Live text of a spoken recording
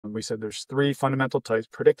We said there's three fundamental types: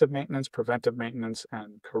 predictive maintenance, preventive maintenance,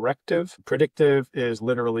 and corrective. Predictive is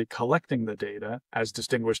literally collecting the data as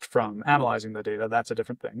distinguished from analyzing the data. That's a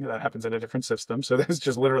different thing. That happens in a different system. So this is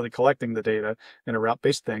just literally collecting the data in a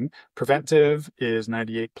route-based thing. Preventive is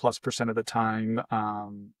 98+% of the time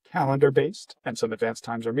calendar-based, and some advanced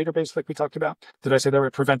times are meter-based, like we talked about. Did I say that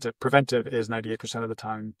right? Preventive is 98% of the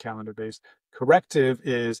time calendar-based. Corrective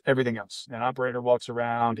is everything else. An operator walks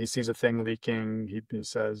around, he sees a thing leaking, he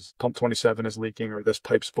says pump 27 is leaking, or this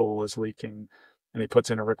pipe spool is leaking, and he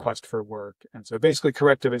puts in a request for work. And so basically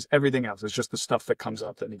corrective is everything else. It's just the stuff that comes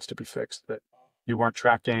up that needs to be fixed, that you weren't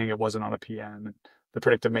tracking, it wasn't on a PM. The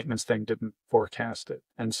predictive maintenance thing didn't forecast it.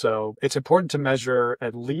 And so it's important to measure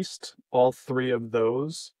at least all three of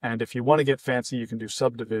those. And if you want to get fancy, you can do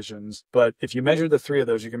subdivisions. But if you measure the three of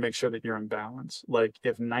those, you can make sure that you're in balance. Like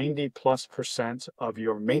if 90+% of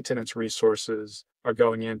your maintenance resources are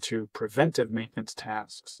going into preventive maintenance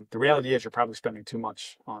tasks, the reality is you're probably spending too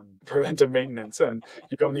much on preventive maintenance, and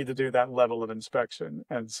you don't need to do that level of inspection.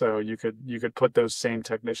 And so you could put those same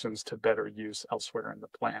technicians to better use elsewhere in the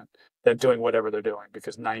plant than doing whatever they're doing,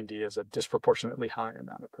 because 90 is a disproportionately high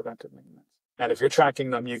amount of preventive maintenance. And if you're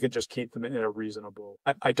tracking them, you could just keep them in a reasonable.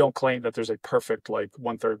 I don't claim that there's a perfect like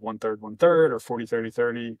 1/3, 1/3, 1/3, or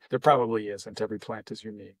 40/30/30. There probably isn't. Every plant is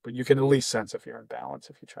unique, but you can at least sense if you're in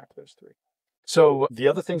balance if you track those three. So the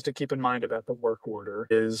other things to keep in mind about the work order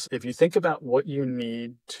is if you think about what you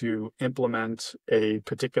need to implement a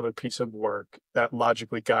particular piece of work, that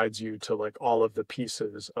logically guides you to like all of the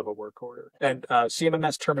pieces of a work order. And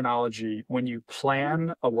CMMS terminology, when you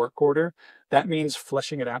plan a work order, that means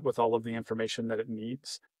fleshing it out with all of the information that it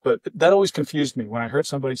needs. But that always confused me. When I heard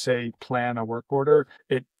somebody say plan a work order,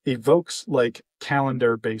 it evokes like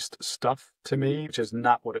calendar-based stuff to me, which is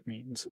not what it means.